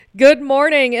Good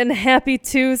morning and happy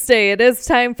Tuesday. It is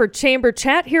time for Chamber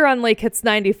Chat here on Lake Hits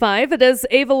 95. It is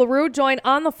Ava LaRue, joined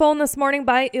on the phone this morning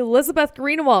by Elizabeth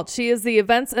Greenewalt. She is the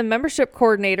Events and Membership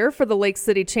Coordinator for the Lake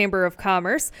City Chamber of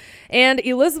Commerce. And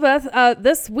Elizabeth,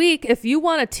 this week, if you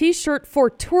want a t-shirt for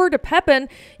Tour de Pepin,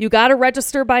 you got to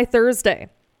register by Thursday.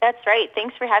 That's right.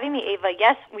 Thanks for having me, Ava.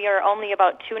 Yes, we are only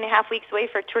about 2.5 weeks away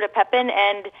for Tour de Pepin,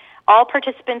 and all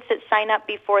participants that sign up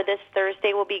before this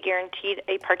Thursday will be guaranteed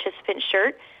a participant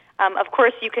shirt. Of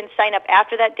course, you can sign up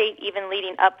after that date, even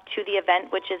leading up to the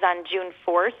event, which is on June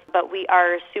 4th. But we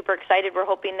are super excited. We're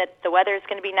hoping that the weather is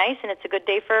going to be nice and it's a good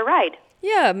day for a ride.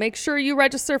 Yeah, make sure you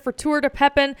register for Tour de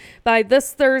Pepin by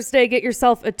this Thursday. Get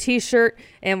yourself a t-shirt,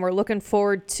 and we're looking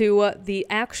forward to the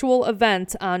actual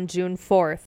event on June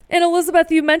 4th. And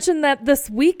Elizabeth, you mentioned that this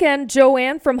weekend,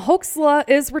 Joanne from Hoaxilla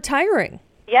is retiring.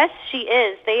 Yes, she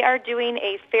is. They are doing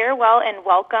a farewell and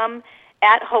welcome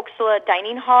at Hoaxilla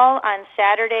Dining Hall on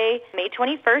Saturday, May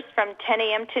 21st from 10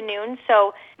 a.m. to noon.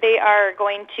 So they are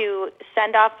going to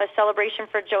send off a celebration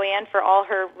for Joanne for all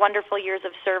her wonderful years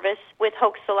of service with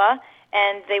Hoaxilla,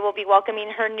 and they will be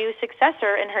welcoming her new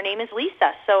successor, and her name is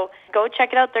Lisa. So go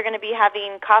check it out. They're going to be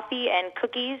having coffee and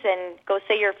cookies, and go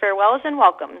say your farewells and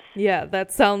welcomes. Yeah,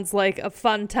 that sounds like a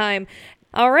fun time.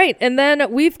 All right, and then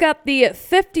we've got the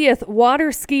 50th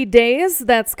Water Ski Days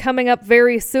that's coming up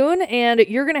very soon, and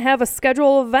you're going to have a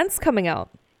schedule of events coming out.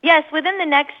 Yes, within the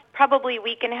next probably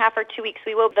week and a half or 2 weeks,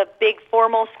 we will have the big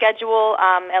formal schedule,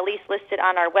 at least listed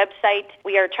on our website.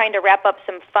 We are trying to wrap up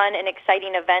some fun and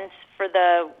exciting events for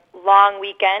the long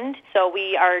weekend, so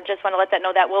we are just want to let that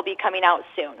know that will be coming out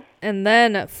soon. And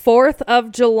then 4th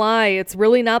of July, it's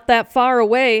really not that far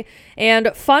away, and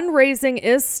fundraising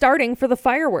is starting for the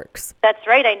fireworks. That's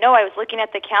right. I know. I was looking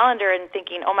at the calendar and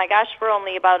thinking, oh my gosh, we're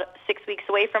only about 6 weeks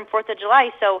away from 4th of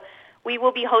July, so we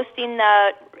will be hosting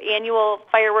the annual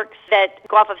fireworks that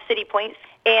go off of City Point,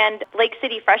 and Lake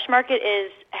City Fresh Market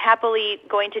is happily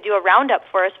going to do a roundup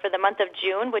for us for the month of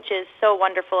June, which is so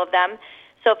wonderful of them.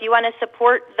 So if you want to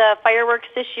support the fireworks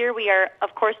this year, we are,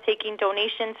 of course, taking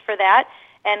donations for that,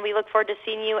 and we look forward to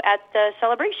seeing you at the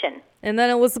celebration. And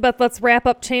then, Elizabeth, let's wrap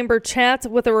up Chamber Chat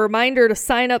with a reminder to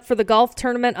sign up for the golf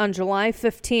tournament on July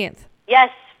 15th.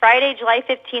 Yes, Friday, July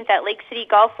 15th at Lake City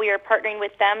Golf. We are partnering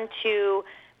with them to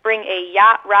bring a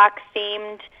Yacht Rock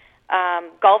themed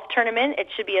golf tournament.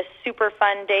 It should be a super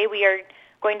fun day. We are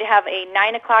going to have a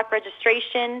 9 o'clock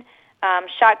registration.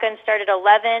 Shotgun start at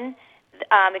 11.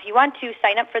 If you want to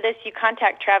sign up for this, you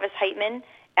contact Travis Heitman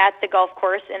at the golf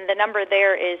course, and the number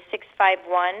there is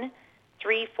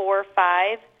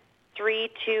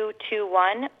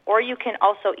 651-345-3221, or you can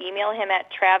also email him at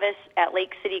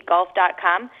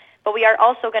travis@lakecitygolf.com. But we are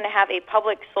also going to have a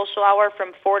public social hour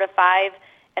from 4 to 5,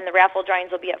 and the raffle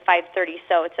drawings will be at 5:30.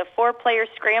 So it's a 4-player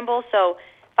scramble, so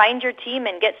find your team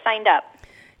and get signed up.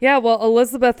 Yeah, well,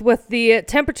 Elizabeth, with the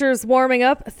temperatures warming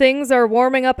up, things are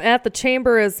warming up at the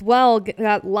Chamber as well.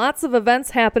 Got lots of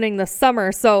events happening this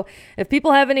summer. So if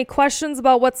people have any questions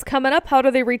about what's coming up, how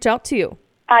do they reach out to you?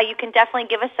 You can definitely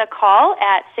give us a call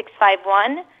at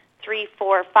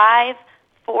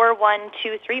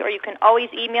 651-345-4123, or you can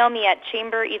always email me at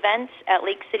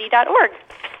chamberevents@lakecity.org.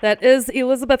 That is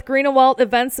Elizabeth Greenewalt,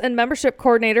 Events and Membership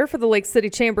Coordinator for the Lake City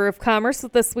Chamber of Commerce,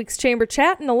 with this week's Chamber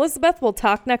Chat. And Elizabeth, we'll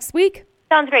talk next week.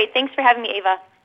 Sounds great. Thanks for having me, Ava.